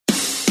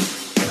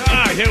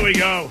right, here we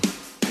go.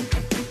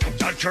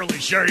 Todd Curley,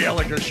 Sherry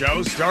Elliker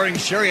Show, starring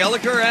Sherry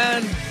Elliker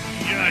and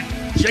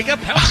Jacob.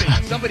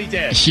 Help me. Somebody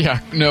did. Yeah,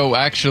 no,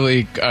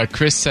 actually,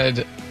 Chris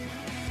said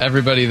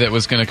everybody that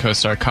was going to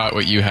co-star caught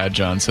what you had,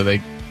 John, so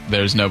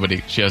there's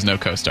nobody. She has no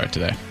co-star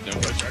today. No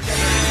co-star.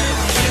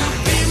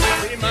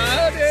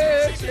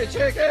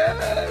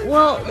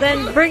 Well,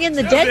 then bring in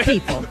the dead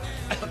people.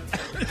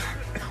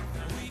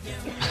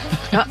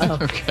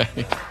 Uh-oh.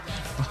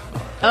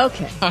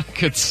 Okay.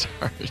 Good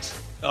start.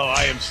 Oh,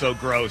 I am so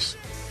gross.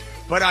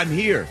 But I'm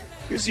here.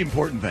 Here's the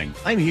important thing.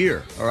 I'm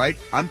here, all right?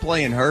 I'm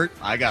playing hurt.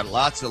 I got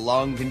lots of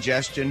lung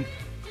congestion.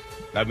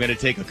 I'm going to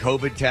take a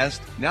COVID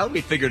test. Now that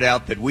we figured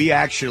out that we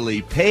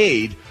actually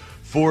paid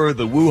for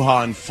the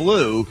Wuhan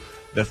flu,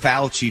 the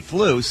Fauci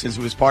flu, since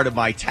it was part of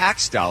my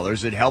tax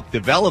dollars that helped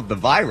develop the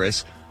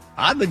virus,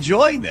 I'm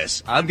enjoying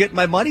this. I'm getting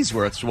my money's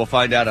worth, so we'll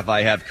find out if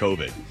I have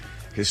COVID.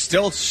 Because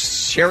still,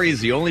 Sherry is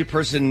the only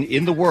person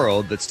in the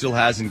world that still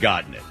hasn't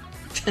gotten it.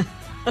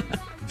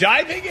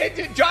 Diving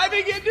into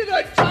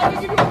a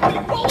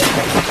big bowl.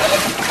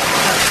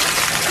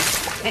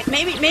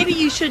 Maybe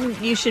you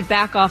should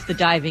back off the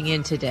diving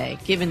in today,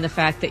 given the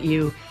fact that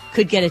you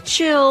could get a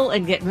chill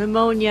and get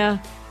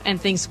pneumonia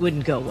and things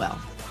wouldn't go well.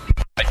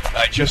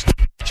 I just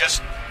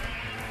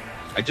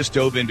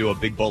dove into a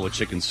big bowl of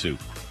chicken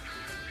soup.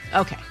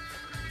 Okay,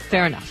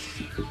 fair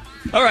enough.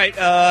 All right.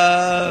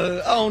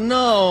 Oh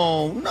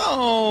no.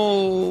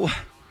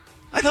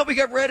 I thought we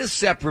got rid of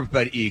separate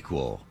but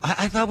equal.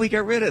 I thought we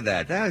got rid of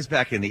that. That was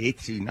back in the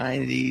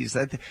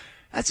 1890s.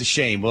 That's a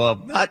shame.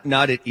 Well,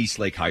 not at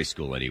Eastlake High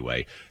School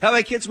anyway. Now,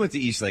 my kids went to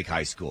Eastlake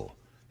High School.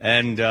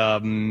 And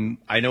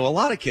I know a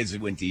lot of kids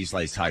that went to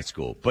Eastlake High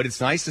School. But it's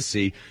nice to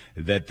see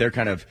that they're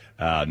kind of,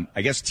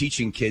 I guess,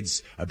 teaching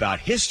kids about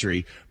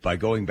history by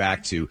going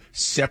back to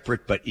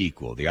separate but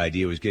equal. The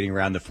idea was getting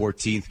around the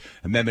 14th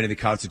Amendment of the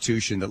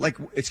Constitution that, like,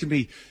 it's going to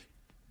be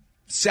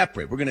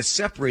separate. We're going to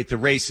separate the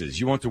races.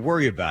 You won't have to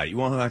worry about it. You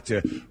won't have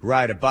to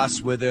ride a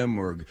bus with them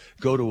or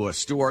go to a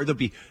store.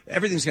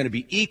 Everything's going to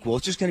be equal.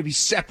 It's just going to be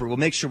separate. We'll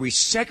make sure we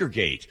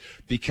segregate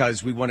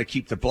because we want to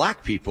keep the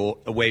black people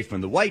away from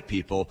the white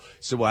people.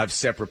 So we'll have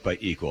separate but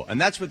equal. And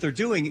that's what they're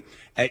doing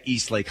at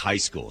Eastlake High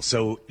School.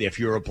 So if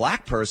you're a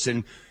black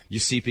person, you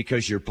see,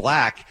 because you're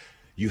black,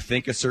 you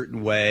think a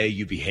certain way,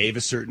 you behave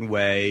a certain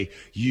way,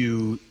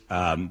 you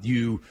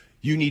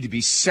need to be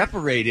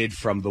separated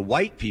from the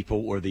white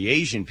people or the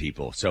Asian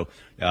people. So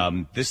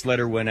this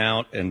letter went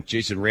out, and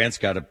Jason Rantz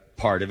got a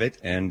part of it.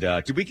 And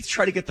did we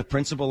try to get the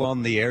principal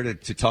on the air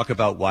to talk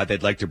about why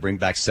they'd like to bring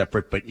back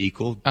separate but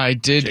equal? I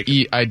did.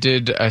 I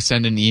did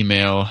send an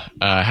email.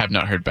 Have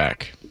not heard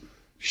back.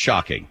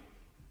 Shocking.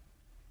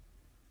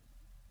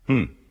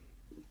 What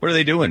are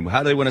they doing?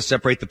 How do they want to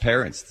separate the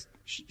parents,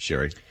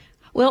 Sherry?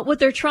 Well, what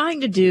they're trying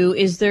to do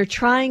is they're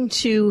trying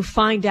to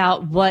find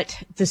out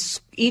what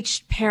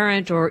each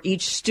parent or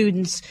each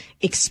student's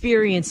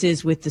experience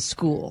is with the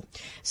school.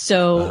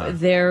 So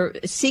they're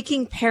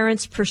seeking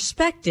parents'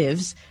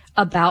 perspectives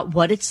about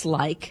what it's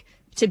like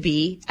to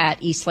be at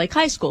Eastlake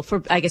High School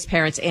for, I guess,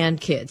 parents and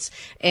kids.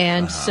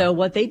 And so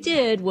what they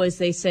did was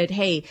they said,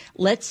 hey,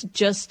 let's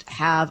just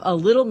have a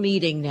little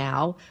meeting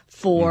now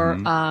for,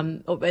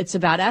 it's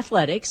about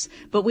athletics,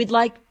 but we'd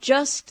like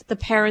just the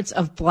parents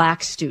of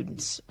black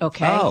students,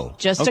 okay?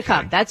 To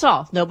come. That's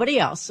all. Nobody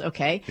else,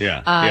 okay?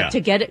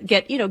 To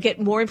get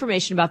more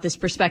information about this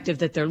perspective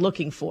that they're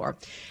looking for.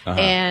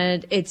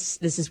 And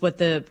this is what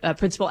the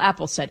Principal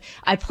Apple said.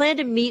 I plan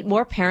to meet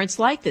more parents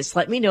like this.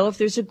 Let me know if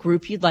there's a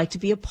group you'd like to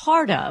be a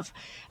part of.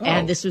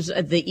 And this was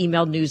the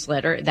email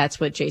newsletter.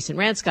 That's what Jason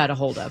Rantz got a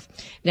hold of.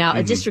 Now,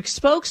 a district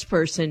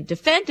spokesperson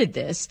defended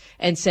this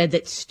and said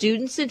that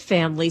students and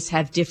families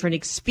have different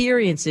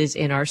experiences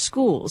in our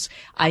schools.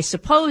 I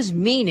suppose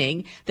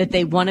meaning that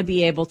they want to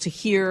be able to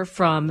hear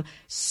from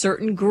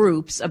certain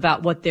groups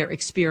about what their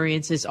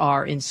experiences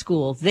are in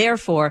school.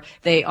 Therefore,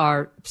 they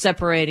are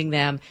separating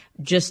them,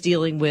 just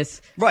dealing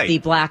with the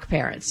black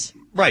parents.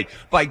 Right.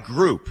 By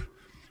group.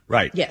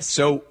 Right. Yes.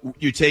 So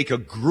you take a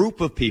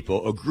group of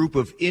people, a group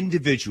of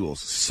individuals,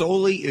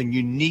 solely and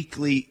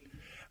uniquely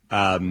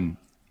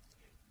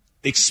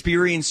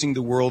experiencing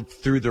the world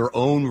through their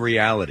own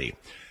reality.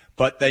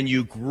 But then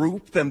you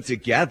group them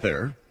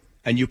together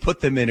and you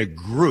put them in a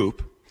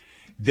group,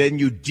 then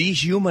you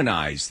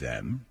dehumanize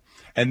them.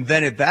 And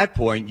then at that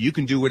point, you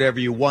can do whatever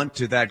you want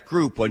to that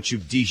group once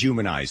you've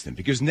dehumanized them,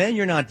 because then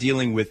you're not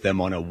dealing with them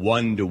on a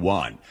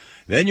one-to-one.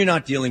 Then you're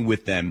not dealing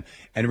with them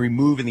and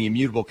removing the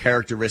immutable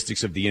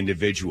characteristics of the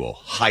individual,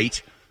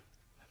 height,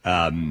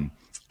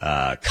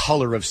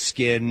 color of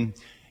skin,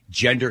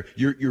 gender.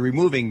 You're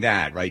removing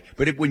that, right?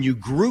 But when you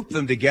group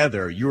them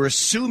together, you're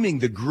assuming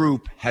the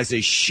group has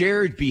a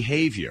shared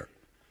behavior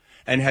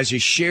and has a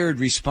shared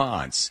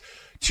response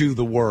to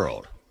the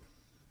world.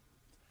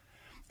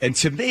 And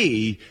to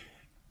me,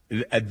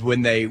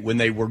 when they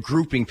were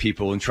grouping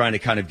people and trying to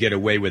kind of get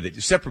away with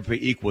it, separate but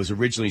equal was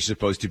originally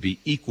supposed to be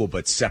equal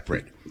but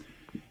separate.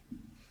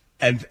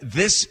 And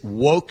this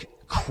woke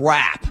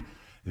crap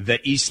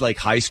that Eastlake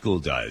High School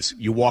does,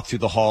 you walk through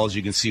the halls,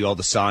 you can see all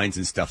the signs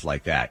and stuff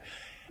like that.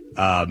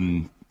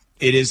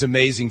 It is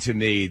amazing to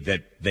me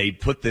that they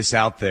put this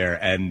out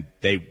there and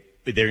they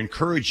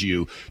encourage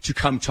you to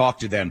come talk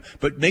to them,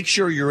 but make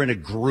sure you're in a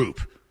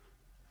group.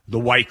 The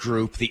white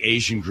group, the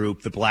Asian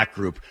group, the black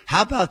group.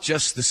 How about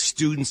just the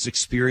students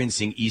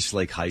experiencing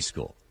Eastlake High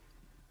School?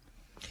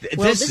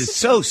 Well, this is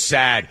so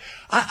sad.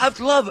 I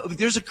love,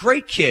 there's a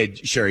great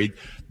kid, Sherry,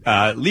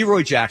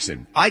 Leroy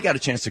Jackson. I got a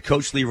chance to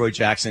coach Leroy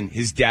Jackson.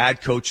 His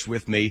dad coached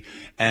with me,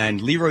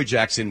 and Leroy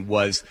Jackson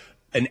was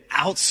an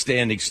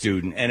outstanding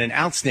student and an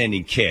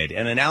outstanding kid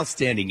and an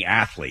outstanding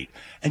athlete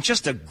and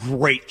just a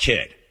great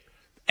kid.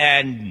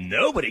 And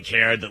nobody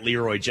cared that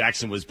Leroy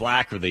Jackson was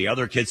black or the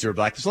other kids who were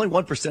black. There's only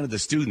 1% of the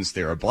students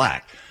there are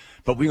black.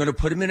 But we're going to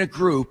put them in a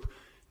group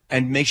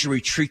and make sure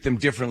we treat them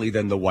differently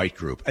than the white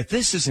group. If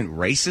this isn't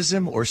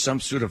racism or some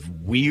sort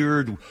of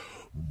weird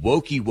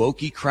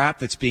wokey crap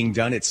that's being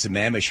done at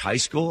Sammamish High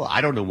School,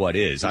 I don't know what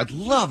is. I'd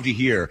love to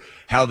hear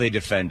how they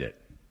defend it.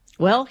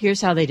 Well,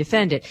 here's how they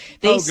defend it.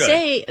 They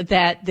say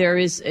that there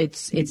is,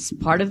 it's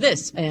part of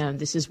this, and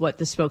this is what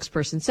the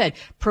spokesperson said.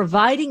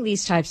 Providing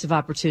these types of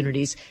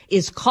opportunities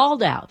is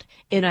called out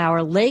in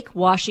our Lake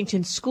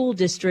Washington School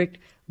District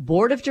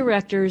Board of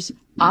Directors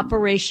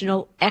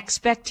Operational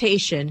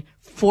Expectation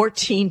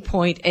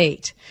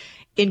 14.8.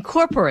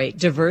 Incorporate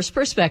diverse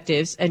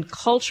perspectives and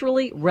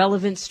culturally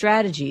relevant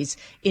strategies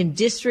in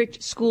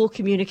district school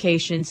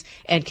communications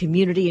and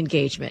community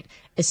engagement,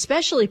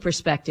 especially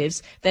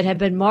perspectives that have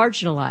been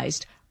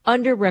marginalized,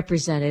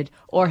 underrepresented,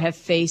 or have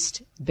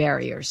faced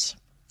barriers.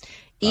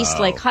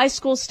 Eastlake High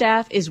School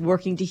staff is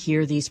working to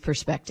hear these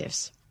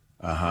perspectives.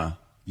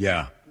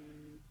 Yeah.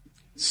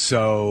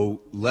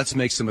 So let's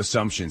make some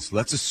assumptions.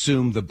 Let's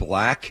assume the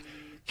black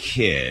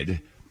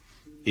kid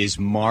is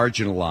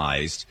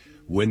marginalized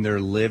when they're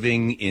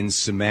living in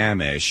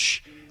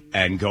Sammamish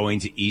and going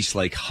to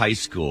Eastlake High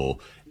School,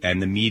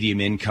 and the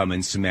median income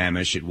in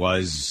Sammamish, it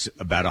was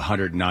about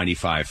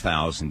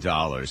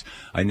 $195,000.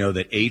 I know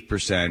that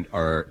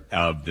 8%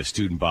 of the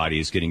student body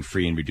is getting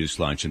free and reduced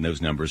lunch, and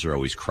those numbers are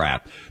always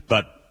crap.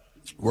 But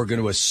we're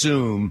going to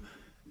assume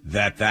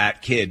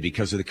that kid,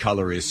 because of the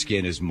color of his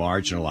skin, is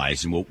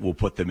marginalized, and we'll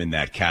put them in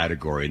that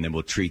category, and then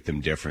we'll treat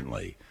them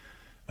differently.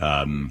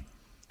 And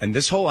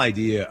this whole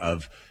idea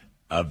of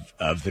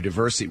the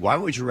diversity, why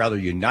would you rather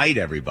unite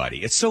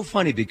everybody? It's so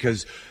funny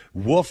because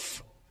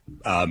Wolf,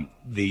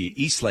 the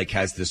Eastlake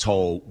has this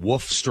whole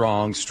wolf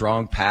strong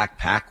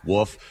pack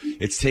wolf.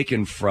 It's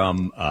taken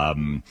from,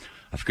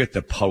 I forget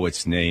the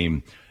poet's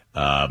name.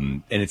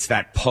 And it's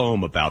that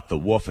poem about the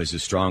wolf is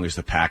as strong as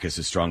the pack is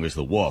as strong as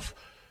the wolf,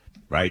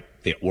 right?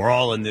 We're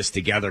all in this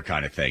together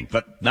kind of thing,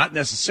 but not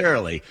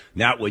necessarily,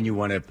 not when you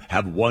want to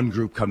have one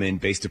group come in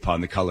based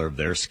upon the color of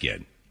their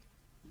skin.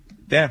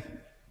 Yeah.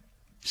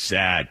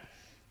 Sad.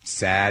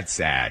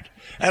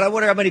 And I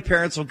wonder how many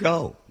parents will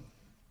go.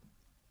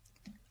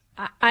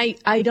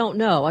 I don't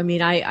know. I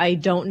mean, I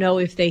don't know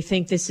if they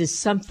think this is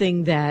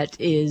something that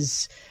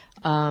is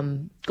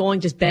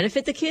going to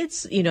benefit the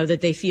kids,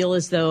 that they feel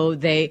as though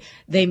they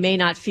may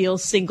not feel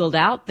singled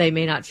out. They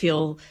may not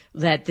feel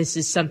that this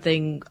is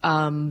something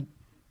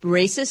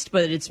racist,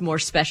 but it's more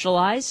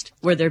specialized,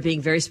 where they're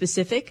being very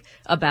specific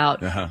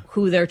about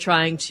who they're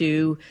trying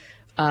to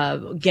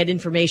get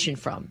information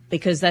from,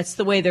 because that's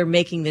the way they're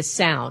making this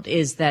sound,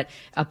 is that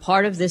a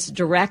part of this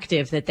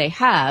directive that they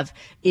have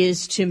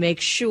is to make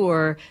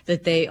sure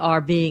that they are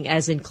being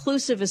as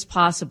inclusive as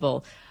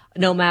possible,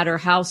 no matter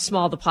how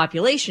small the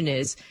population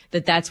is,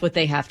 that's what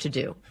they have to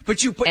do. But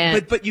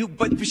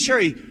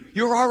Sherry,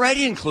 you're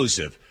already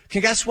inclusive.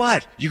 Guess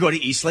what? You go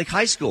to Eastlake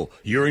High School.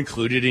 You're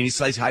included in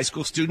Eastlake High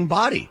School student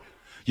body.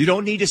 You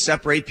don't need to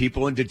separate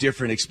people into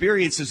different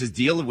experiences and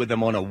deal with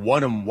them on a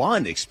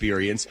one-on-one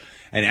experience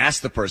and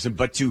ask the person,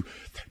 but to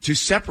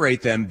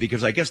separate them,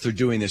 because I guess they're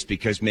doing this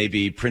because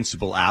maybe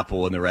Principal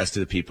Apple and the rest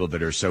of the people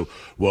that are so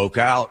woke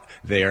out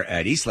there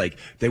at Eastlake,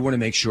 they want to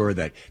make sure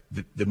that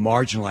the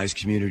marginalized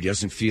community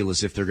doesn't feel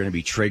as if they're going to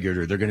be triggered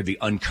or they're going to be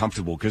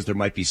uncomfortable because there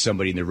might be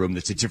somebody in the room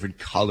that's a different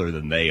color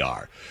than they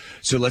are.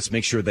 So let's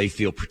make sure they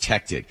feel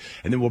protected.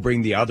 And then we'll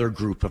bring the other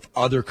group of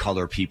other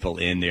color people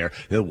in there.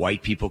 The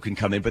white people can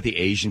come in, but the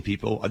Asian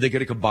people, are they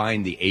going to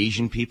combine the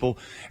Asian people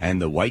and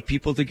the white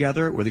people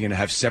together? Or are they going to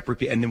have separate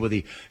people? And then will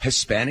the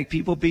Hispanic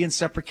people be in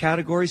separate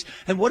categories?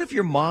 And what if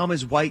your mom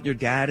is white and your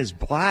dad is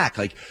black?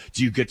 Like,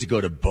 do you get to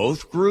go to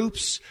both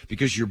groups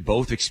because you're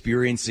both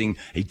experiencing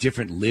a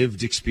different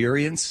lived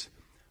experience?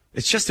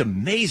 It's just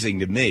amazing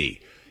to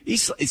me.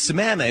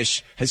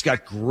 Sammamish has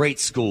got great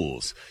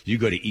schools. You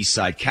go to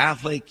Eastside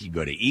Catholic, you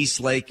go to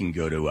Eastlake, you can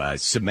go to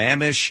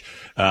Sammamish.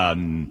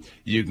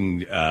 You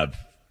can,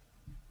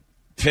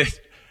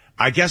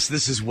 I guess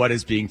this is what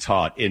is being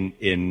taught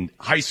in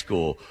high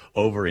school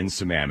over in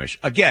Sammamish.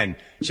 Again,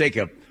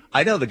 Jacob,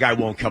 I know the guy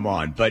won't come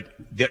on, but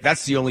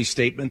that's the only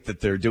statement that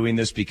they're doing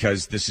this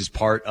because this is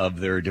part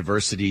of their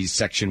diversity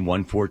section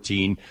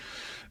 114,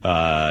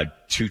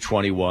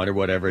 221 or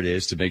whatever it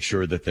is, to make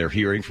sure that they're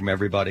hearing from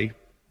everybody.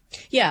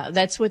 Yeah,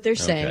 that's what they're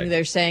saying. Okay.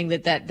 They're saying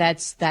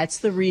that's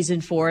the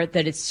reason for it,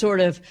 that it's sort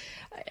of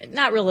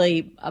not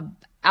really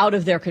out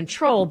of their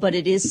control, but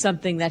it is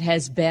something that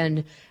has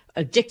been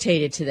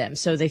dictated to them.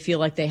 So they feel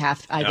like they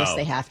have, I guess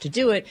they have to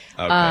do it.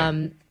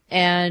 Okay.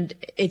 And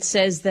it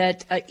says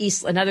that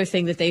another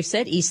thing that they've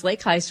said,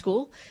 Eastlake High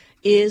School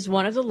is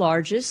one of the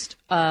largest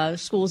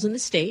schools in the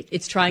state.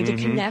 It's trying to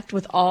connect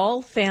with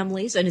all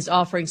families and is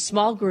offering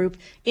small group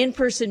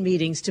in-person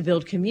meetings to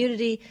build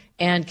community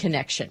and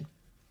connection.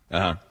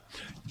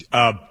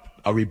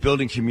 Are we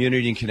building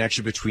community and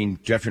connection between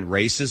different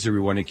races, or we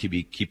want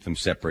to keep them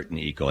separate and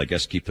equal? I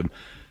guess keep them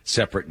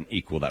separate and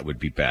equal. That would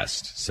be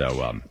best.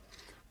 So,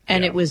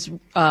 and it was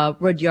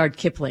Rudyard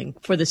Kipling.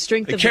 For the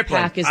strength of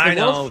Kipling. the pack is I the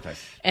know.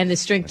 wolf, and the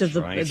strength of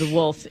Right. the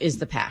wolf is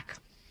the pack.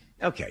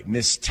 Okay,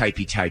 Miss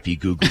Typey,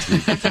 Google,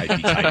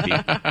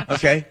 Typey.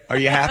 Okay, are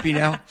you happy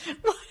now?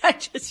 I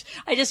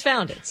just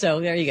found it. So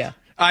there you go.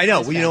 I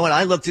know. Well, you know what?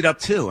 I looked it up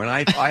too, and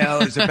I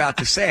was about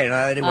to say it, and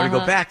I didn't want to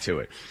go back to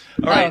it.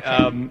 All right.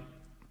 Okay.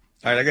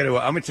 All right, I'm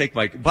going to take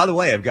my. By the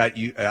way, I've got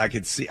you. I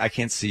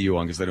can't see you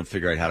on because I don't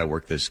figure out how to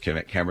work this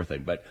camera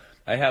thing. But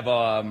I have.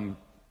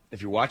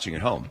 If you're watching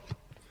at home,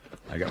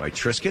 I got my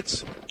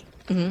Triscuits.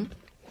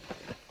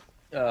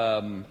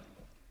 Found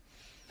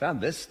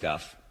this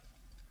stuff.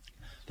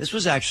 This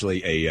was actually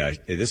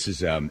this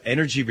is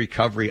Energy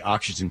Recovery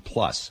Oxygen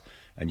Plus,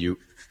 and you.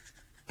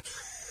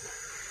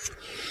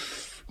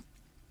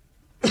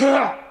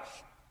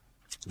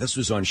 This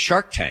was on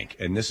Shark Tank,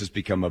 and this has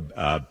become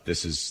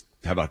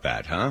how about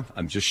that, huh?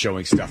 I'm just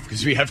showing stuff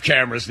because we have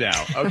cameras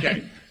now.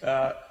 Okay.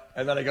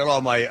 And then I got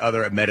all my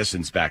other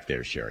medicines back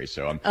there, Sherry.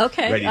 So I'm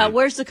Okay. ready to,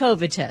 Where's the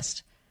COVID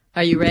test?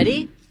 Are you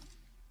ready?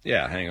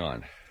 Yeah, hang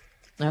on.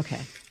 Okay.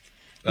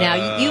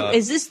 Now,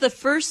 is this the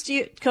first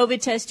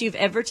COVID test you've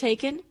ever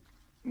taken?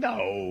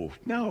 No.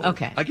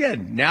 Okay.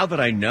 Again, now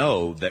that I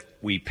know that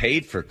we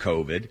paid for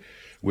COVID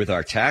with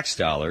our tax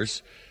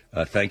dollars,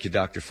 thank you,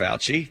 Dr.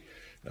 Fauci.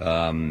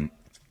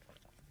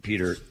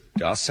 Peter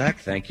Daszak,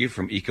 thank you,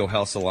 from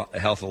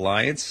EcoHealth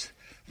Alliance.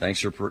 Thanks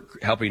for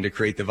helping to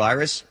create the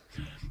virus.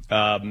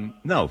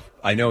 No,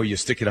 I know you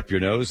stick it up your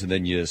nose and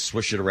then you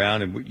swish it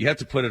around, and you have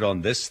to put it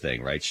on this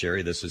thing, right,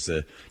 Sherry? This is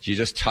do you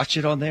just touch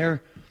it on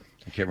there?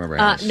 I can't remember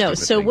how this No.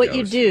 stupid So thing what goes.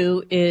 you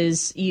do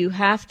is you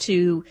have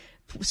to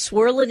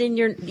swirl it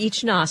in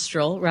each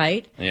nostril,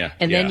 right? Yeah,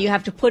 And then yeah. you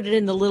have to put it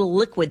in the little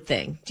liquid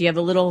thing. Do you have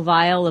a little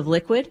vial of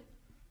liquid?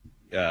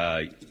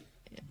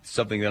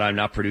 Something that I'm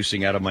not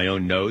producing out of my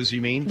own nose,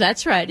 you mean?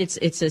 That's right.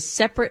 It's a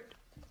separate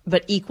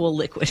but equal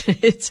liquid.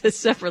 It's a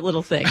separate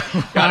little thing.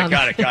 Got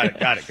it. Okay.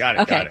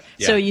 Got it.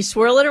 Yeah. So you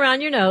swirl it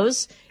around your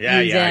nose.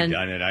 Yeah, you I've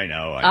done it. I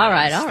know. All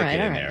right. Stick it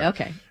in there.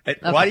 Okay.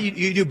 Why do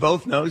you do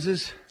both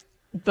noses?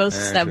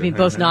 That would be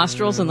both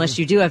nostrils, unless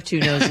you do have two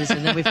noses,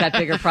 and then we've got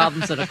bigger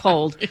problems than a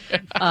cold.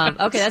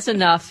 Okay, that's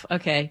enough.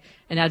 Okay,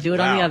 and now do it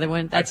on the Wow. other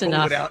one. That's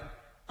enough.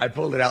 I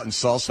pulled it out and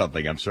saw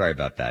something. I'm sorry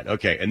about that.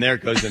 Okay, and there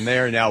it goes in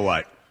there. Now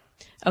what?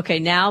 Okay,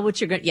 now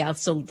what you're going to,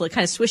 so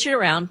kind of swish it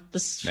around.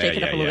 Just shake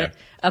it up a little bit.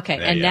 Okay,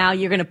 and now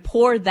you're going to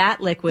pour that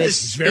liquid.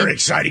 This is very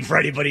exciting for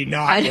anybody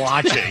not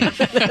watching.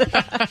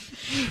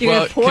 You're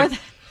going to pour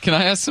Can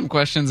I ask some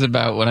questions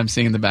about what I'm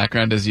seeing in the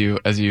background as you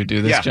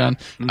do this, Yeah. John?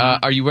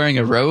 Are you wearing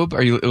a robe?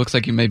 It looks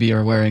like you maybe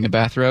are wearing a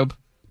bathrobe.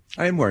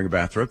 I am wearing a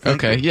bathrobe.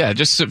 Thank Okay, you. yeah,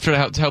 just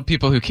to help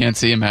people who can't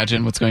see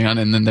imagine what's going on.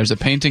 And then there's a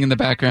painting in the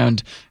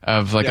background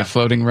of like Yeah. a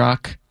floating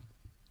rock.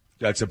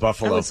 That's a That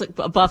buffalo. looks like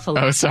a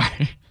buffalo. Oh,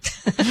 sorry.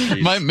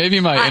 Maybe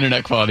my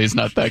internet quality is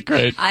not that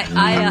great. I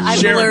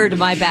Sharon- blurred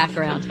my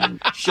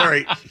background.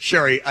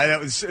 Sherry, I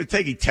was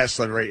taking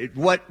Tesla. Right?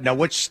 What? Now,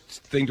 which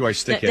thing do I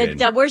stick it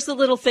in? Where's the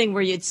little thing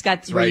where it's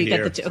got where Right you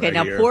here, get the two? Okay, right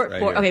now here, pour. right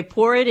Pour here. okay,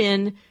 pour it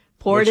in.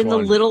 Pour Which it in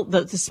one?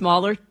 the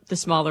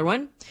smaller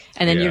one,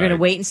 and then Yeah, you're going to right.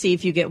 wait and see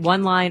if you get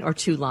one line or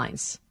two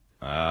lines.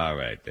 All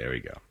right, there we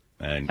go.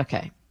 And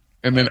Okay.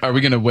 And then are we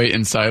going to wait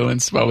in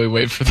silence while we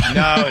wait for that?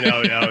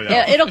 no.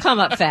 Yeah, it'll come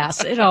up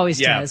fast. It always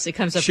Yeah, does. It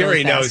comes up Sherry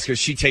really fast. knows because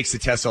she takes the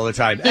test all the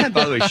time. And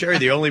by the way, Sherry,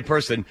 the only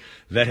person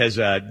that has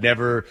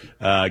never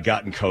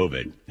gotten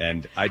COVID,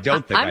 and I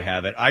don't think I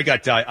have it. I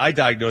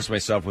diagnosed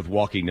myself with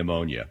walking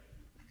pneumonia.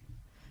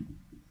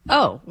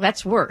 Oh,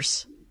 that's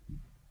worse.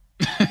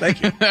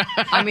 Thank you.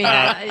 I mean,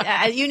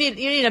 you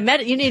need an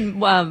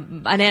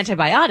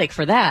antibiotic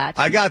for that.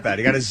 I got that.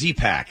 I got a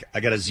Z-Pack.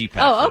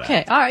 Oh, for okay.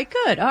 that. All right.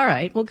 Good. All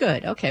right. Well,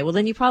 good. Okay. Well,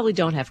 then you probably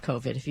don't have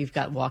COVID if you've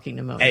got walking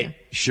pneumonia. Hey,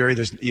 Sherry,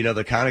 there's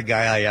the kind of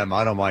guy I am.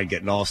 I don't mind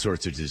getting all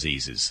sorts of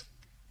diseases.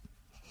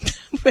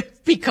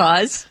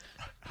 Because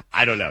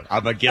I don't know.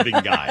 I'm a giving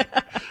guy.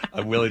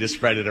 I'm willing to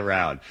spread it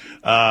around.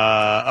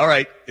 All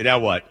right. Now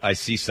what? I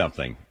see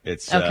something.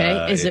 It's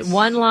okay. Is it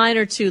one line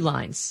or two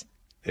lines?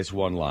 It's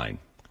one line.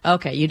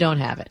 Okay, you don't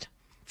have it.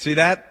 See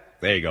that?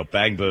 There you go.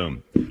 Bang,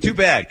 boom. Too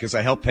bad, because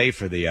I helped pay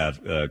for the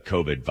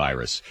COVID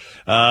virus.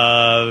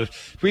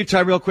 We have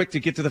time real quick to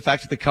get to the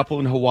fact that the couple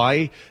in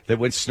Hawaii that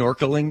went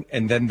snorkeling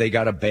and then they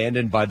got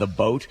abandoned by the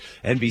boat.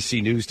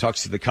 NBC News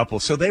talks to the couple.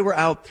 So they were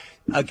out.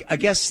 I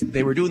guess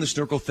they were doing the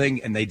snorkel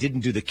thing and they didn't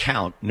do the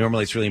count.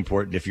 Normally, it's really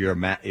important if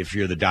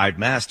you're the dive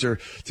master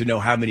to know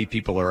how many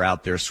people are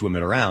out there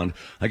swimming around.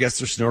 I guess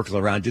they're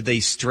snorkeling around. Did they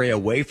stray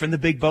away from the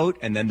big boat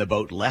and then the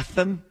boat left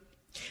them?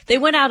 They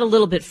went out a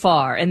little bit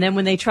far, and then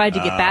when they tried to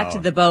get back to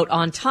the boat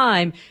on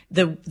time,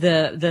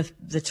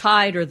 the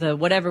tide or the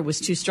whatever was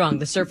too strong.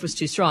 The surf was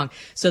too strong.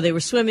 So they were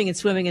swimming,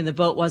 and the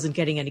boat wasn't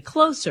getting any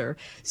closer.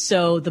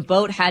 So the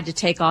boat had to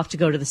take off to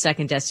go to the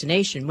second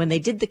destination. When they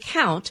did the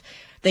count,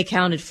 they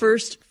counted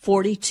first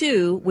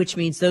 42, which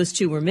means those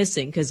two were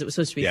missing because it was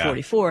supposed to be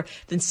 44.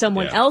 Then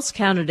someone else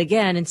counted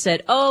again and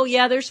said, oh,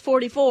 yeah, there's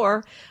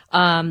 44.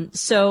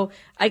 So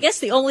I guess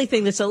the only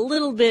thing that's a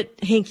little bit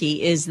hinky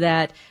is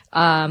that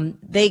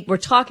they were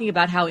talking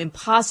about how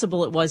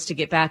impossible it was to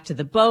get back to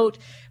the boat,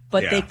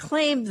 but they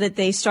claimed that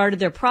they started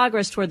their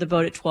progress toward the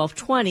boat at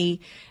 12:20,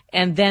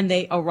 and then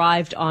they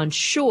arrived on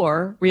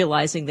shore,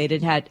 realizing they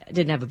didn't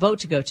have a boat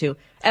to go to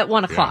at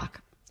 1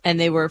 o'clock, and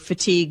they were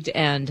fatigued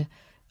and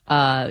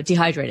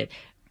dehydrated.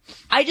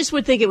 I just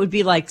would think it would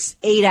be like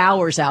 8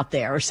 hours out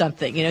there or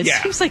something. You know, it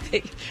seems like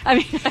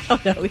I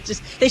don't know.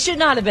 They should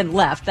not have been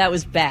left. That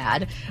was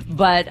bad.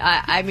 But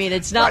I mean,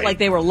 it's not like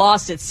they were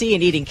lost at sea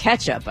and eating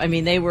ketchup. I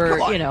mean, they were,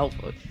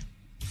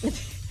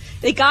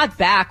 they got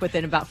back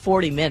within about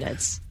 40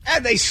 minutes.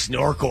 And they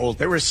snorkeled.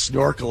 They were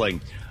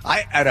snorkeling.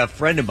 I had a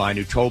friend of mine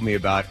who told me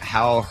about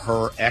how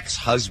her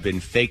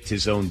ex-husband faked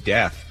his own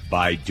death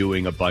by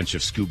doing a bunch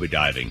of scuba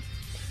diving.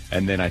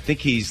 And then I think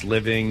he's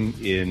living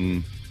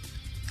in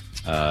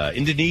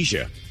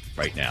Indonesia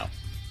right now.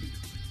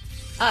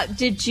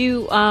 Did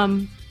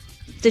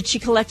she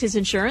collect his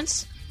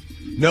insurance?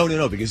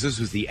 No, because this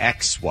was the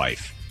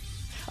ex-wife.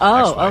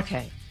 Oh, ex-wife.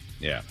 Okay.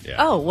 Yeah.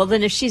 Oh, well,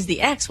 then if she's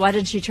the ex, why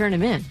didn't she turn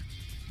him in?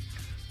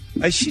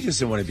 She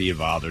doesn't want to be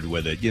bothered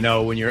with it. You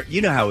know,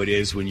 you know how it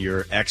is when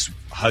your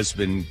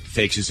ex-husband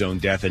fakes his own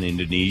death in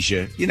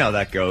Indonesia. You know how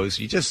that goes.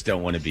 You just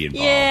don't want to be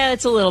involved. Yeah,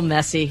 it's a little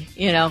messy.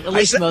 You know, at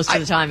least most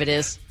of the time it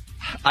is.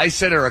 I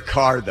sent her a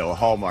card, though, a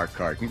Hallmark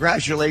card.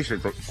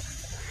 Congratulations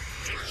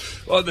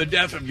on the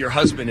death of your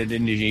husband in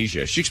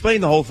Indonesia. She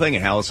explained the whole thing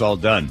and how it's all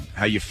done.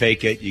 How you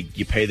fake it,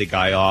 you pay the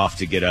guy off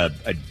to get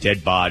a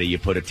dead body, you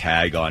put a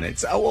tag on it.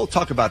 So we'll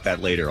talk about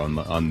that later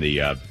on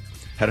the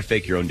How to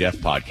Fake Your Own Death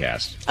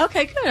podcast.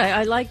 Okay, good.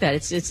 I like that.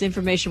 It's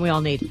information we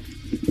all need.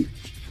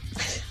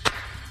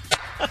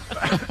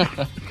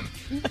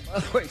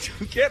 Wait,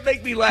 you can't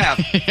make me laugh.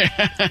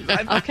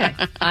 Okay,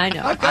 I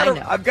know.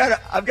 I've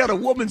got a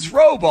woman's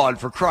robe on,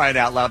 for crying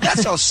out loud.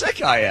 That's how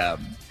sick I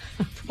am.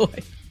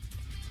 Boy.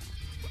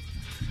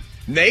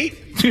 Nate?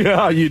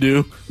 Yeah, you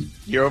do.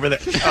 You're over there.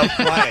 Oh,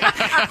 quiet.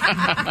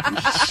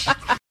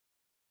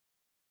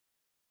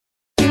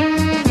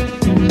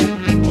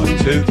 1,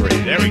 2, 3.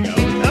 There we go.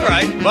 All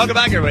right. Welcome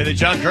back, everybody. The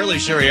John Curley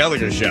Sherry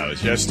Elliger Show.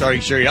 It's just starting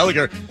Sherry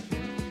Elliger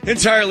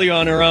entirely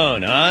on her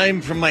own.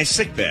 I'm from my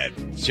sickbed.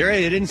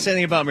 Sherry, you didn't say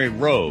anything about my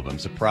robe. I'm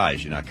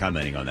surprised you're not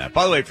commenting on that.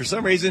 By the way, for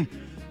some reason,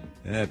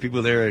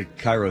 people there at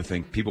Cairo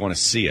think people want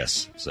to see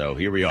us. So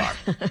here we are.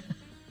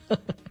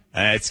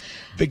 It's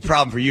a big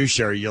problem for you,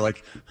 Sherry. You're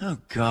like, oh,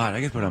 God,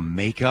 I got to put on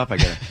makeup. I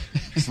got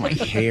to my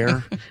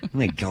hair,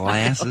 my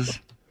glasses.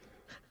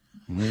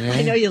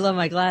 I know you love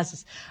my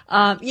glasses.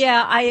 I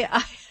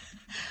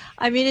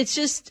mean, it's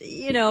just,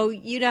 you know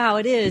how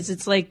it is.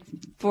 It's like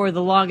for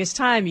the longest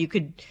time, you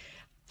could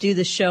do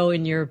the show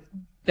in your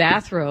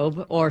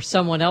bathrobe or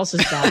someone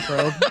else's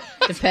bathrobe,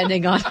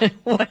 depending on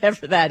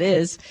whatever that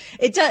is.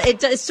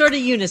 It's sort of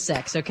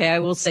unisex. Okay. I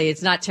will say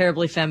it's not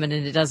terribly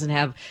feminine. It doesn't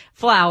have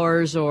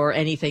flowers or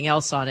anything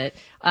else on it.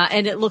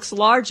 And it looks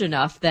large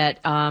enough that,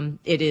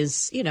 it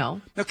is, you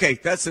know. Okay.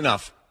 That's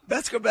enough.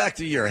 Let's go back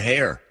to your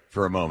hair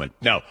for a moment.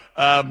 No.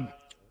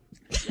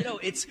 You know,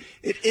 it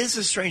is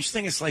a strange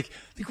thing. It's like,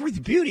 I think where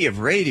the beauty of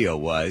radio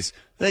was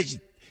that,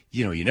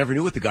 you know, you never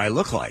knew what the guy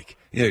looked like.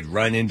 You know, you'd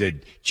run into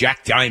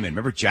Jack Diamond.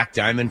 Remember Jack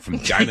Diamond from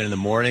Diamond in the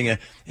Morning? And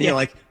you're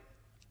like,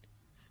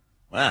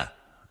 wow.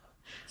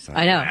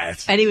 I know.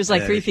 And he was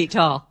like 3 feet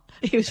tall.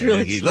 He was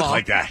really he small. looked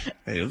like that.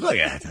 He looked like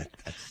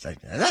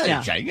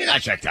that. You're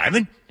not Jack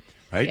Diamond,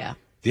 right? Yeah.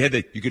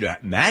 You could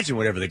imagine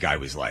whatever the guy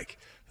was like.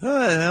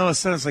 Oh, it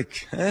sounds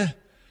like, all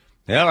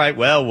right,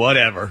 well,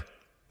 whatever.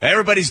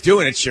 Everybody's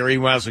doing it, Sherry.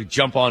 You might as well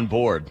jump on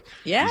board.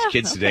 Yeah.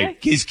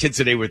 These kids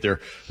today with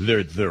their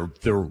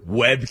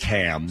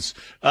webcams.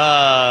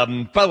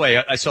 By the way,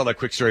 I saw that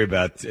quick story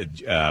about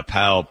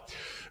Powell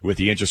with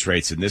the interest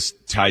rates, and this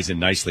ties in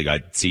nicely.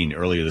 I'd seen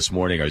earlier this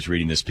morning. I was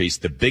reading this piece.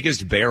 The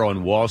biggest bear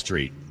on Wall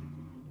Street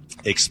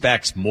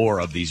expects more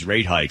of these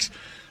rate hikes,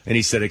 and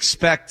he said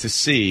expect to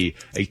see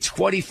a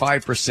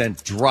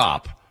 25%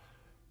 drop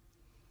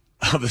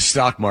of the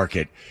stock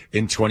market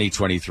in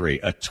 2023,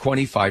 a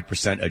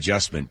 25%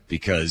 adjustment,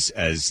 because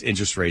as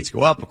interest rates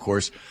go up, of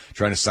course,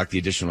 trying to suck the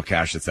additional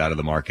cash that's out of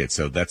the market.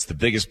 So that's the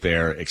biggest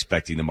bear,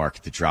 expecting the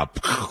market to drop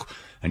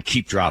and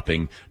keep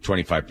dropping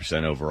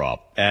 25%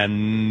 overall.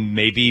 And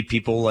maybe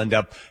people end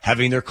up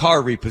having their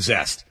car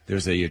repossessed.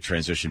 There's a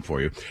transition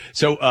for you.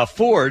 So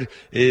Ford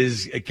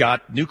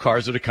got new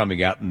cars that are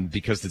coming out, and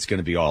because it's going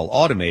to be all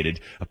automated,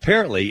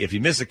 apparently if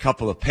you miss a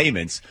couple of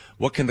payments,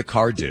 what can the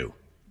car do?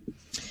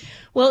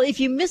 Well, if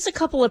you miss a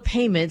couple of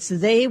payments,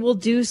 they will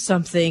do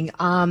something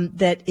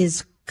that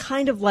is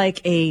kind of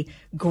like a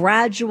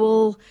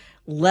gradual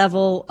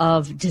level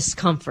of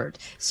discomfort.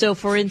 So,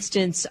 for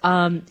instance,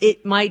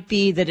 it might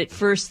be that at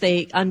first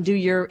they undo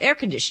your air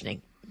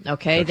conditioning.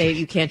 Okay.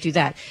 You can't do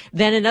that.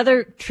 Then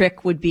another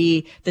trick would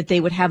be that they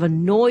would have a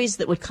noise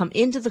that would come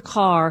into the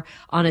car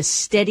on a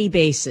steady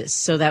basis.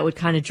 So that would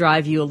kind of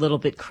drive you a little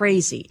bit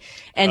crazy.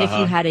 And if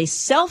you had a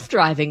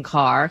self-driving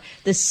car,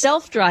 the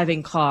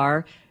self-driving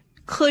car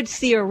could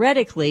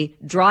theoretically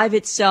drive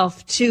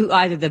itself to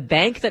either the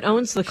bank that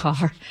owns the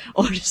car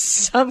or to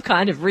some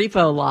kind of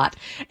repo lot.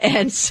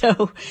 And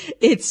so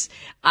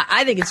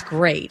I think it's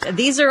great.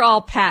 These are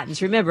all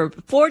patents. Remember,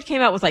 Ford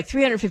came out with like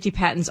 350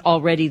 patents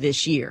already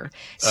this year.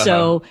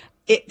 So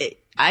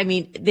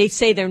they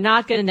say they're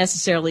not going to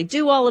necessarily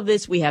do all of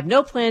this. We have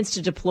no plans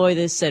to deploy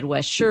this, said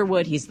Wes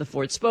Sherwood. He's the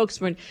Ford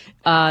spokesman.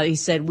 He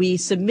said, we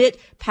submit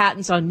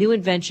patents on new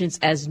inventions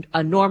as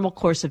a normal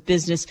course of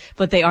business,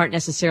 but they aren't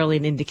necessarily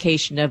an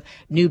indication of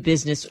new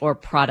business or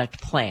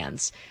product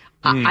plans.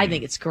 I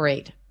think it's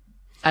great.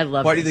 I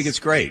love it. Why do you think it's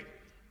great?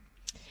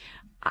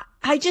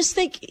 I just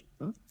think,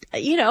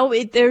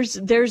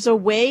 there's a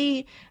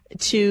way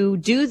to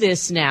do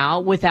this now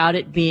without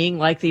it being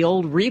like the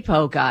old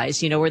repo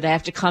guys, where they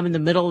have to come in the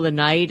middle of the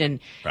night and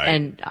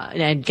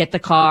get the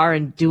car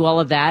and do all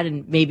of that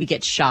and maybe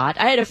get shot.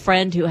 I had a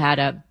friend who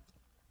had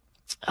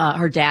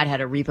her dad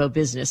had a repo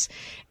business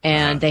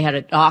and they had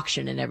an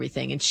auction and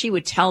everything. And she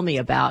would tell me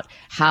about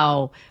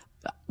how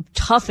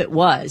tough it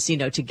was,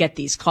 to get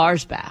these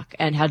cars back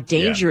and how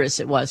dangerous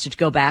it was to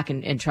go back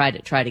and try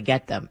to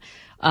get them.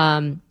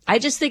 I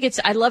just think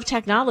I love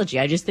technology.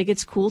 I just think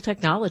it's cool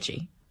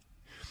technology.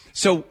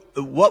 So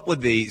what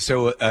would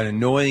an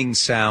annoying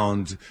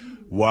sound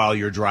while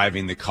you're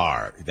driving the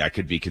car that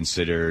could be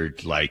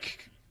considered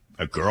like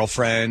a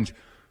girlfriend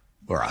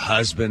or a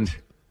husband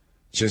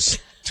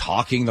just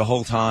talking the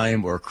whole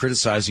time or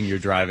criticizing your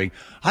driving?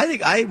 I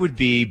think it'd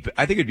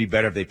be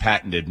better if they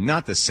patented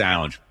not the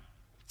sound,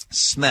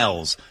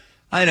 smells.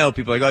 I know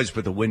people are like, just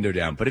put the window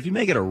down, but if you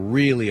make it a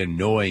really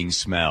annoying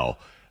smell,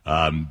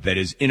 that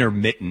is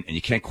intermittent and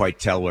you can't quite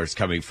tell where it's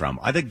coming from,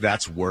 I think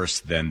that's worse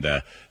than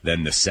the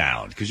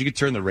sound, because you could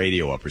turn the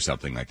radio up or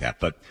something like that.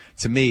 But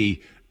to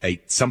me,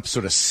 some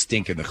sort of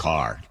stink in the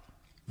car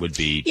would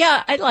be.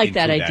 Yeah, I like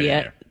that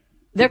idea.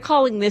 They're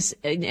calling this,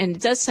 and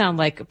it does sound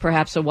like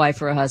perhaps a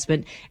wife or a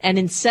husband, an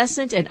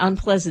incessant and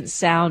unpleasant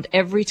sound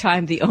every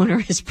time the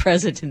owner is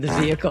present in the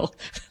vehicle.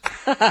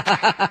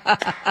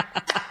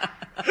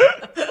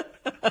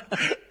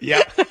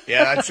 Yeah,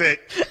 that's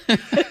it.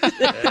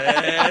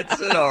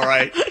 That's it. All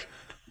right.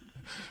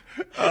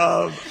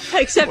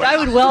 Except I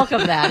would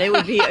welcome that. It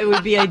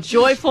would be a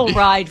joyful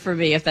ride for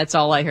me if that's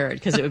all I heard,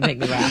 because it would make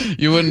me laugh.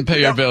 You wouldn't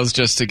pay your bills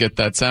just to get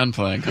that sound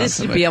playing constantly.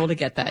 Just to be able to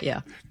get that,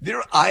 yeah.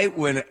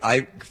 When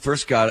I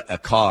first got a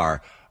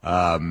car,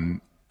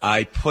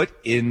 I put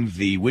in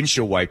the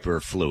windshield wiper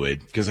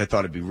fluid because I thought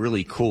it'd be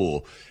really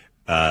cool.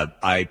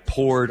 I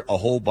poured a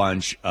whole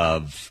bunch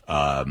of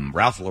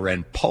Ralph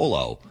Lauren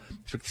Polo.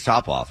 Took the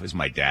top off. It was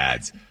my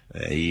dad's.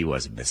 He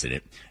wasn't missing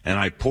it. And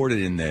I poured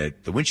it in the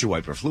windshield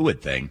wiper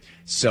fluid thing.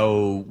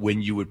 So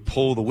when you would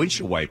pull the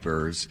windshield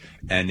wipers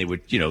and it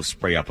would,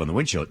 spray up on the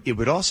windshield, it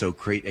would also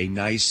create a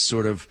nice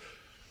sort of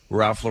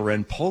Ralph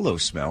Lauren Polo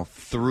smell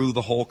through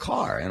the whole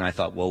car. And I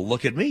thought, well,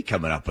 look at me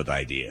coming up with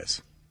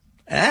ideas.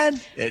 And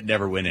it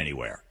never went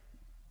anywhere.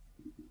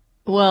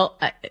 Well,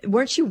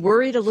 weren't you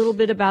worried a little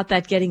bit about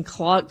that getting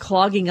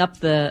clogging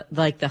up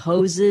the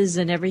hoses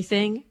and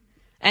everything?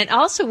 And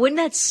also, wouldn't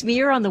that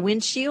smear on the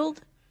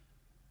windshield?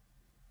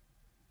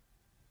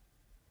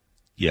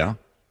 Yeah.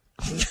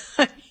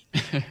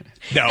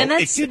 No,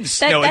 it didn't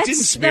smear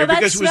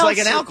because it was like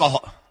an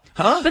alcohol.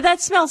 Huh? But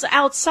that smells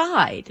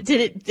outside.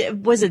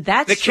 Was it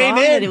that strong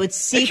that it would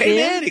seep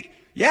in?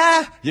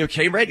 Yeah,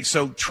 came right.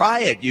 So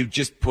try it. You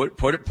just pour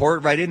it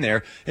right in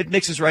there. It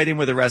mixes right in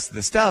with the rest of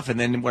the stuff. And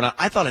then when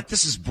I thought,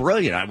 this is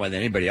brilliant. I wonder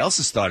anybody else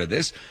has thought of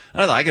this.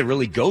 I thought I could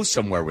really go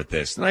somewhere with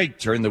this. And I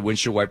turned the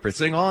windshield wiper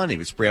thing on. It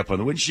would spray up on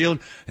the windshield.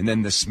 And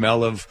then the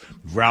smell of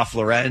Ralph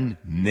Lauren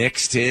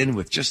mixed in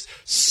with just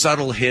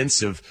subtle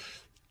hints of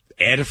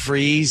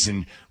antifreeze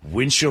and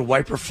windshield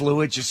wiper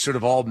fluid, just sort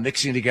of all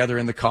mixing together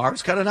in the car. It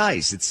was kind of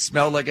nice. It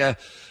smelled like a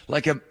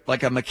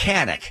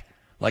mechanic,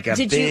 like a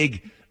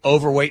big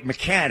overweight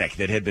mechanic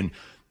that had been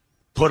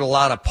put a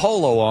lot of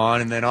Polo on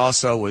and then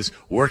also was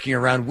working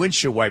around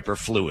windshield wiper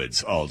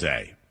fluids all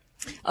day.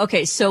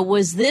 Okay, so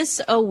was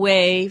this a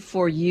way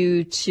for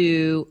you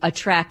to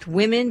attract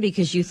women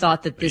because you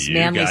thought that this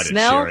manly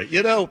smell?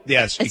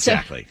 Yes,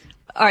 exactly.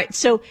 All right,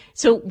 so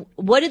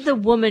what did the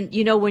woman,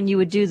 when you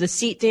would do the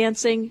seat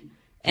dancing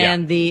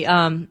and the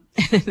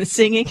the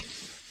singing?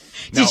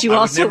 Did you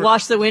also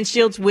wash the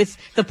windshields with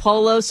the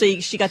Polo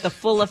so she got the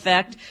full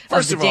effect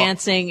of the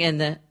dancing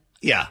and the...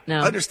 Yeah, no.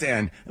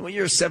 Understand. When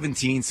you're a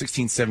 16,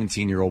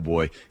 17-year-old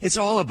boy, it's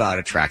all about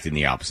attracting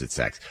the opposite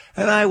sex.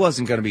 And I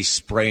wasn't going to be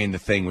spraying the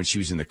thing when she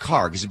was in the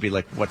car because it'd be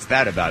like, what's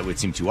that about? It would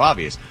seem too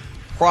obvious.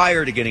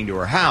 Prior to getting to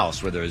her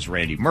house, whether it was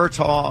Randy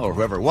Murtaugh or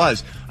whoever it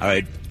was, I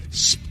would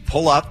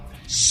pull up,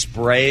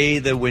 spray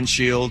the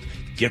windshield,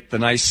 get the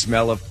nice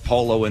smell of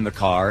Polo in the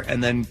car,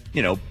 and then,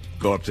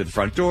 go up to the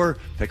front door,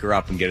 pick her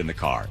up, and get in the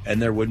car.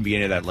 And there wouldn't be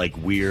any of that like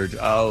weird,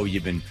 have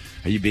you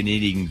been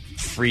eating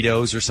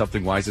Fritos or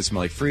something? Why does it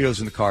smell like Fritos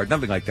in the car?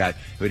 Nothing like that.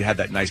 It would have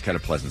that nice kind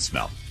of pleasant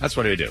smell. That's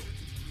what I would do.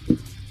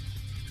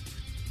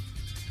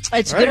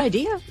 It's a good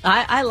idea.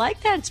 I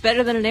like that. It's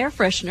better than an air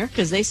freshener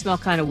because they smell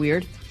kind of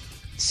weird.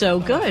 So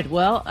good.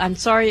 Well, I'm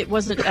sorry it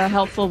wasn't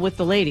helpful with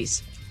the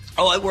ladies.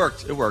 Oh, it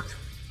worked. It worked.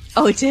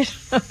 Oh, it did?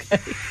 Okay.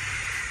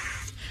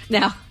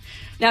 Now,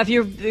 if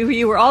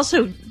you were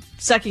also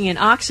sucking in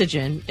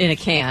oxygen in a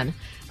can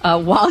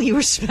while you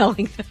were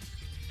smelling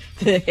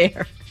the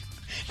air,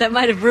 that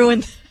might have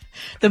ruined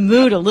the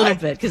mood a little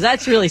bit because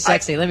that's really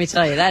sexy. Let me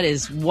tell you, that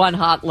is one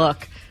hot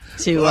look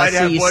to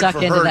see you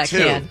suck into that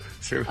can.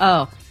 Too.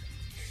 Oh.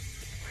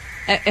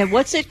 And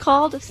what's it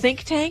called?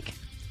 Think Tank?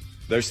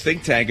 There's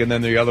Think Tank, and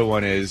then the other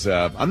one is,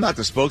 I'm not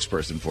the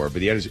spokesperson for it, but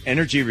the other is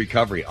Energy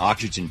Recovery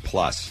Oxygen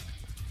Plus.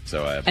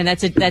 So, and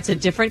that's a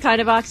different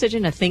kind of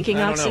oxygen, a thinking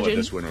oxygen? I don't know what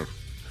this one is.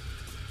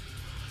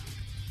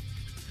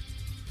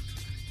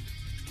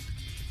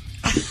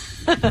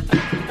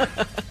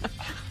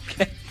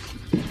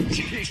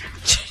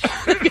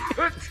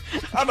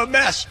 I'm a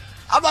mess.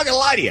 I'm not going to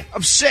lie to you.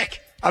 I'm sick.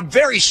 I'm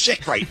very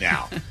sick right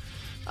now.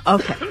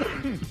 Okay.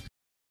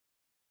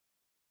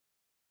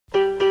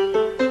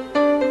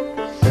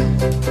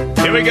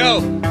 Here we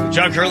go.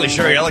 John Curley,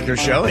 Sherry Elliker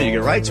Show, and you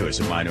can write to us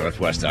at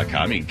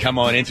mynorthwest.com. You can come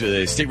on into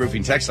the State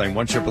Roofing text line,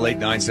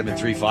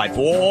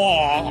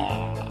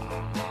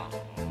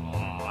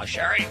 1-888-973-54.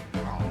 Sherry.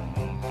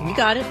 You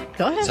got it.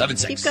 Go ahead.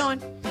 7-6. Keep going.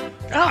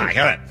 Got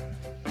it.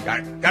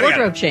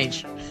 Wardrobe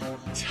change.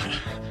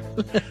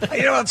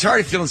 You know, I'm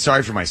sorry, feeling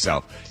sorry for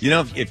myself. You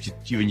know,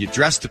 when you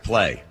dress to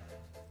play,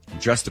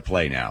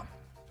 now.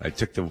 I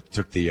took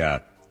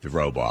the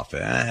robe off.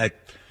 I'm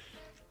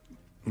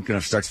going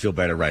to start to feel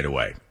better right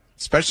away.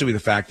 Especially with the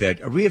fact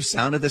that we have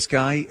sound of this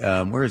guy.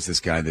 Where is this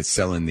guy that's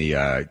selling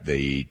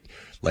the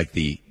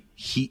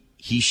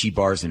he-she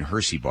bars and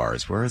Hershey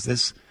bars? Where is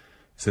this?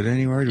 Is it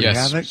anywhere? Do we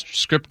have it?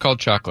 Script called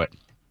Chocolate.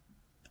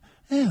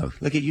 Oh,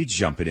 look at you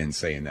jumping in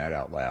saying that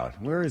out loud.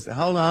 Where is it?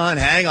 Hold on,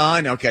 hang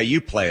on. Okay,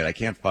 you play it. I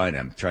can't find it.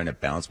 I'm trying to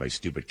balance my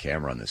stupid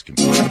camera on this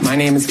computer. My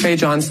name is Faye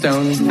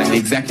Johnstone. I'm the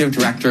executive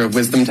director of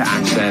Wisdom to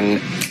Action.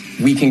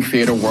 We can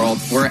create a world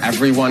where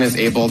everyone is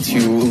able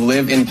to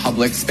live in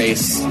public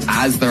space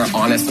as their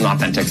honest and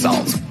authentic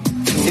selves.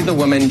 See the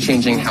women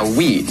changing how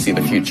we see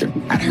the future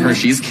at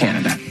Hershey's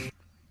Canada.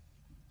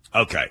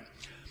 Okay.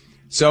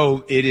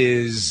 So it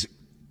is,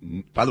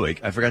 by the way,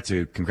 I forgot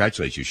to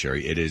congratulate you,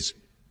 Sherry. It is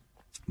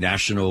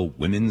National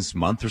Women's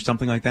Month or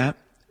something like that?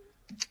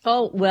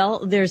 Oh,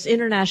 well, there's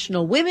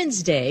International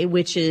Women's Day,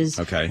 which is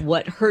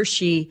what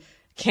Hershey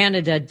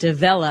Canada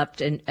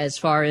developed, and as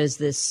far as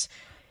this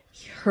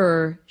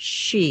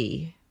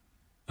she.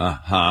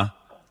 Got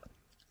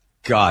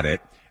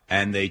it.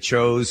 And they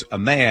chose a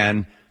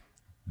man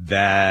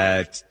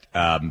that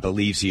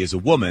believes he is a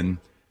woman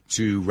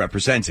to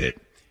represent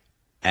it.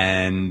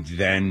 And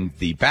then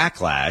the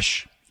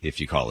backlash, if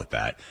you call it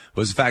that,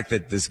 was the fact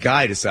that this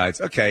guy decides,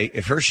 okay,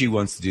 if Hershey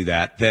wants to do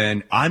that,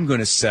 then I'm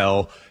going to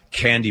sell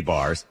candy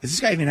bars. Does this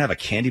guy even have a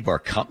candy bar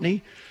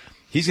company?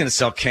 He's going to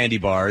sell candy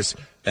bars,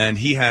 and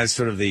he has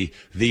sort of the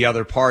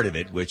other part of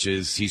it, which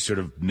is he's sort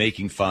of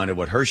making fun of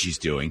what Hershey's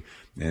doing.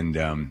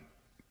 And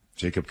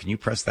Jacob, can you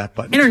press that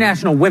button?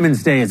 International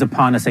Women's Day is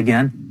upon us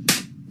again,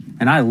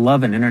 and I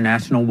love an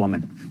international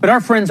woman. But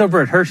our friends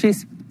over at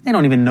Hershey's, they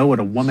don't even know what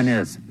a woman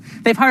is.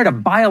 They've hired a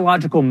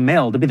biological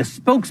male to be the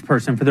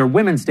spokesperson for their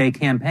Women's Day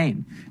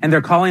campaign. And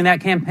they're calling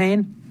that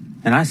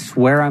campaign, and I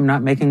swear I'm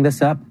not making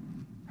this up,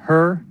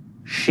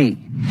 Hershey.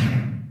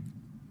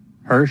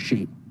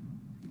 Hershey.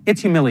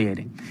 It's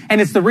humiliating.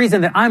 And it's the reason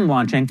that I'm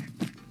launching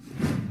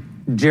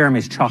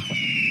Jeremy's Chocolate.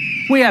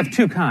 We have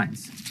two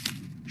kinds.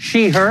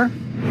 She, her,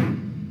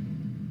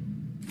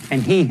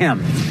 and he, him.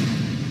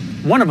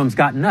 One of them's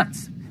got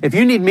nuts. If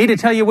you need me to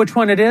tell you which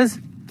one it is,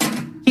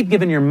 keep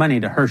giving your money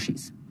to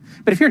Hershey's.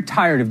 But if you're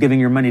tired of giving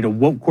your money to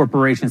woke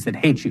corporations that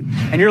hate you,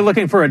 and you're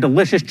looking for a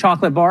delicious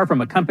chocolate bar from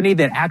a company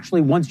that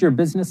actually wants your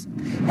business,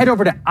 head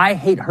over to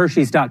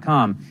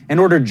IHateHershey's.com and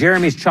order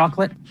Jeremy's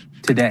Chocolate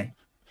today.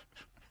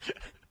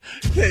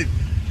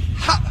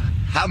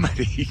 How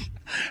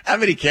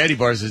many candy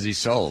bars has he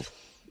sold?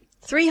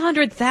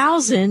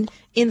 300,000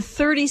 in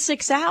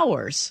 36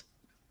 hours.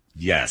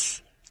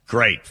 Yes.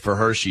 Great for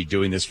Hershey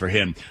doing this for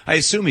him. I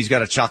assume he's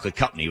got a chocolate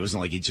company. It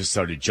wasn't like he just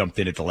jumped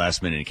in at the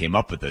last minute and came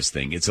up with this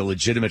thing. It's a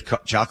legitimate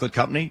chocolate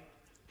company?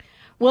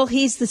 Well,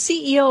 he's the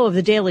CEO of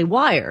the Daily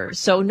Wire.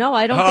 So, no,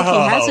 I don't think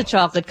he has a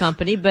chocolate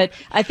company, but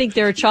I think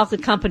there are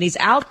chocolate companies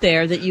out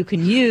there that you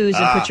can use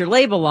and put your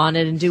label on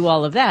it and do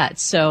all of that.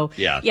 So,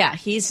 yeah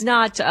he's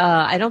not,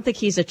 I don't think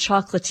he's a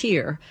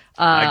chocolatier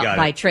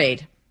by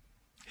trade.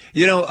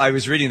 You know, I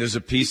was reading, there's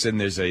a piece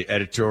and there's a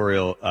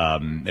editorial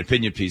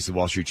opinion piece of the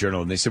Wall Street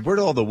Journal, and they said, where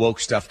did all the woke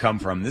stuff come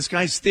from? This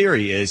guy's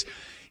theory is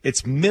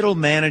it's middle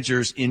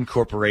managers in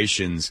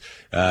corporations,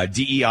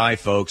 DEI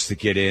folks that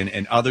get in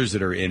and others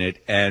that are in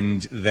it,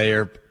 and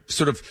they're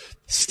sort of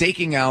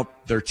staking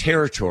out their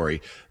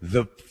territory.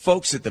 The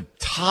folks at the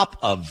top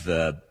of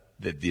the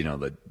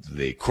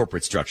the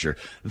corporate structure.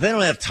 They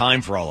don't have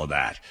time for all of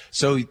that.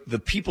 So the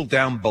people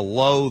down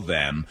below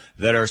them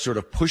that are sort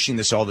of pushing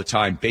this all the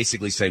time,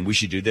 basically saying we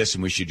should do this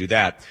and we should do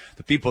that.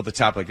 The people at the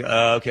top like,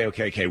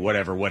 okay,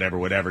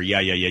 whatever.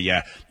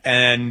 Yeah.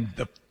 And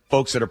the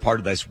folks that are part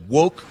of this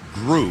woke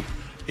group,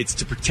 it's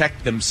to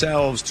protect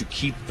themselves, to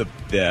keep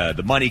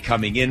the money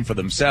coming in for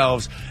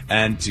themselves,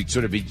 and to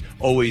sort of be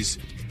always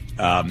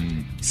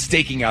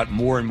staking out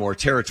more and more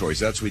territories.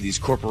 That's where these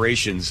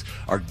corporations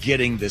are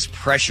getting this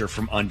pressure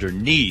from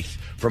underneath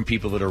from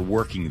people that are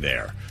working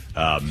there.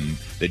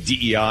 The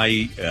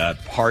DEI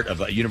part of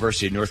the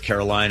University of North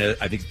Carolina,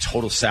 I think the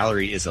total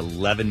salary is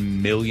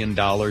 $11 million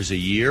a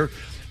year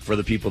for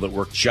the people that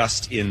work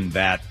just in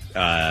that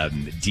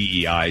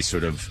DEI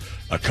sort of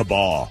a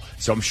cabal.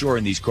 So I'm sure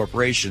in these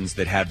corporations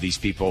that have these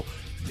people,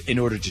 in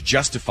order to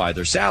justify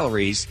their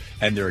salaries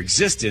and their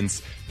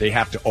existence, they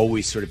have to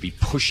always sort of be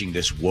pushing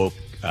this woke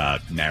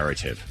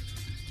narrative.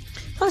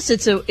 Plus,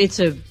 it's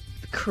a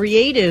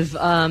creative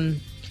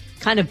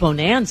kind of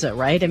bonanza,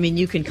 right? I mean,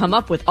 you can come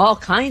up with all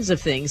kinds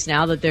of things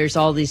now that there's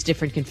all these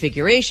different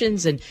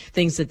configurations and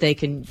things that they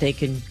can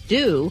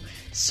do.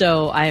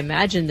 So I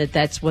imagine that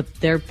that's what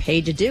they're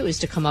paid to do, is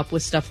to come up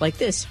with stuff like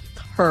this.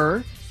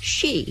 Her,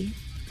 she.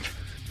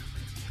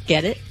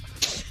 Get it?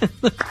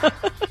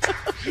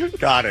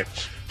 Got it.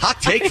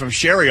 Hot take from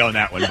Sherry on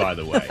that one, by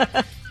the way.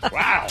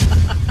 Wow.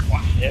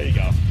 There you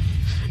go.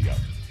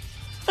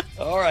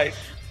 All right.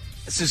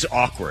 This is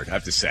awkward, I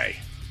have to say.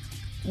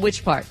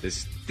 Which part?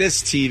 This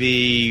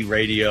TV,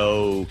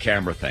 radio,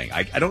 camera thing.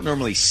 I don't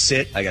normally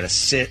sit. I got to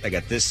sit. I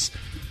got this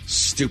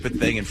stupid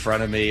thing in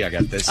front of me. I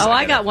got this. Oh,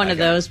 I got one of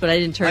those, but I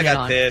didn't turn it on. I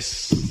got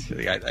this.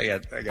 I got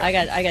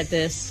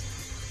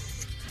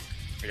this.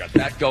 I got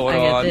that going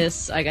on. I got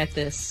this. I got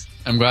this.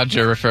 I'm glad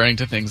you're referring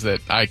to things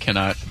that I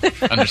cannot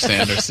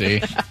understand or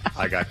see.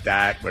 I got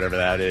that, whatever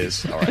that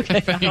is. All right. I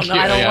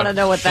don't want to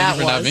know what that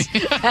was.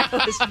 That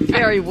was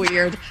very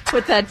weird.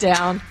 Put that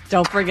down.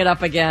 Don't bring it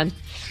up again.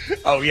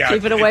 Oh, yeah.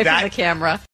 Keep it away from the camera.